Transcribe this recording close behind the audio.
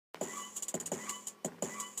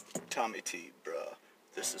Tommy T, bruh.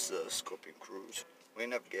 This is the Scorpion Cruise. We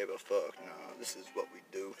never gave a fuck, nah, this is what we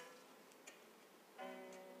do.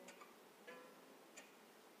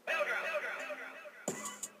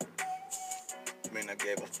 We never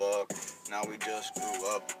gave a fuck, now we just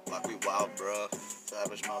grew up like we wild, bruh.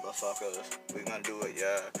 Savage motherfuckers, we gonna do it,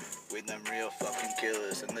 yeah. We them real fucking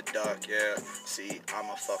killers in the dark, yeah. See, I'm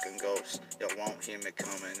a fucking ghost, y'all won't hear me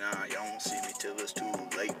coming, nah. Y'all won't see me till it's too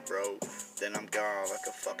late, bro. Then I'm gone like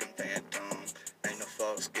a fucking phantom. Ain't no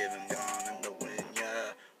fucks giving, gone in the wind,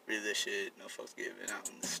 yeah. Real this shit, no fucks giving out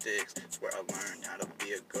in the sticks. It's where I learned how to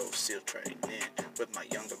be a ghost, still training with my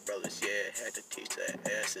younger brothers, yeah. Had to teach their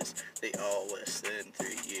asses, they all less than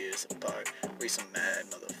 3 years apart. We some mad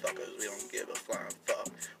motherfuckers, we don't give a flying fuck.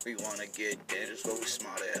 We wanna get dangerous, but we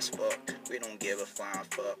smart ass fuck. We don't give a flying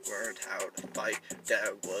fuck, learned how to fight. Dad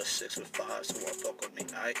was 6'5", so won't fuck with me,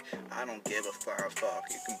 I don't give a flying fuck,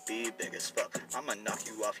 you can be big as fuck. I'ma knock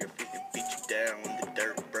you off your feet and beat you down in the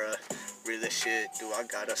dirt, bruh. Real as shit, do I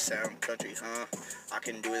gotta sound country, huh? I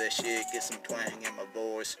can do that shit, get some twang in my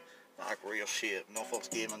voice. Like real shit, no folks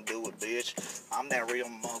even do it, bitch. I'm that real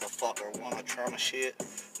motherfucker, wanna try my shit?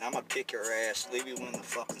 Now I'ma kick your ass, leave you in the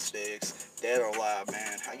fucking sticks. Dead or alive,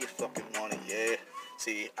 man, how you fucking want it, yeah?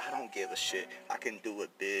 See, I don't give a shit, I can do it,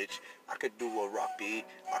 bitch. I could do a rock beat,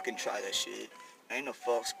 I can try that shit. Ain't no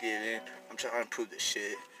fucks giving, I'm trying to prove this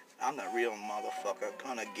shit. I'm the real motherfucker,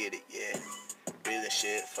 gonna get it, yeah. Real as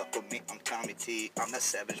shit, fuck with me, I'm Tommy T. I'm that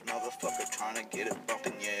savage motherfucker, trying to get it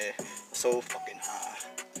bumpin', yeah. So fucking high,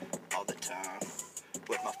 all the time.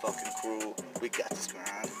 With my fucking crew, we got this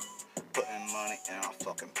grind. Putting money in our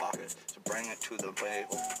fucking pockets to bring it to the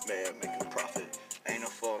label, man, making profit. Ain't no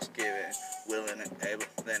false giving, willing and able.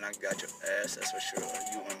 Then I got your ass, that's for sure.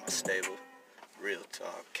 You in my stable. Real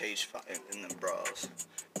talk, cage fighting in them bras.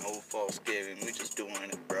 No false giving, we just doing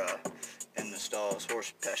it, bruh. In the stalls,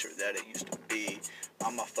 horse pasture that it used to be.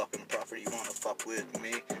 I'm a fucking property, you wanna fuck with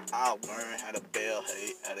me? I learned how to bail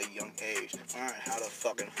hate at a young age. Learned how to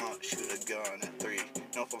fucking hunt, shoot a gun at 3.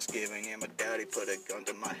 No false giving, and my daddy put a gun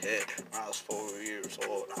to my head when I was 4 years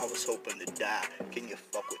old. I was hoping to die. Can you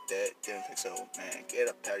fuck with that? Didn't think so, man. Get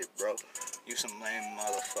up at it, bro. You some lame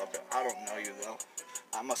motherfucker. I don't know you though.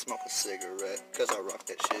 I'ma smoke a cigarette, cause I rock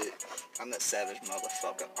that shit. I'm that savage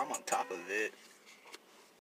motherfucker, I'm on top of it.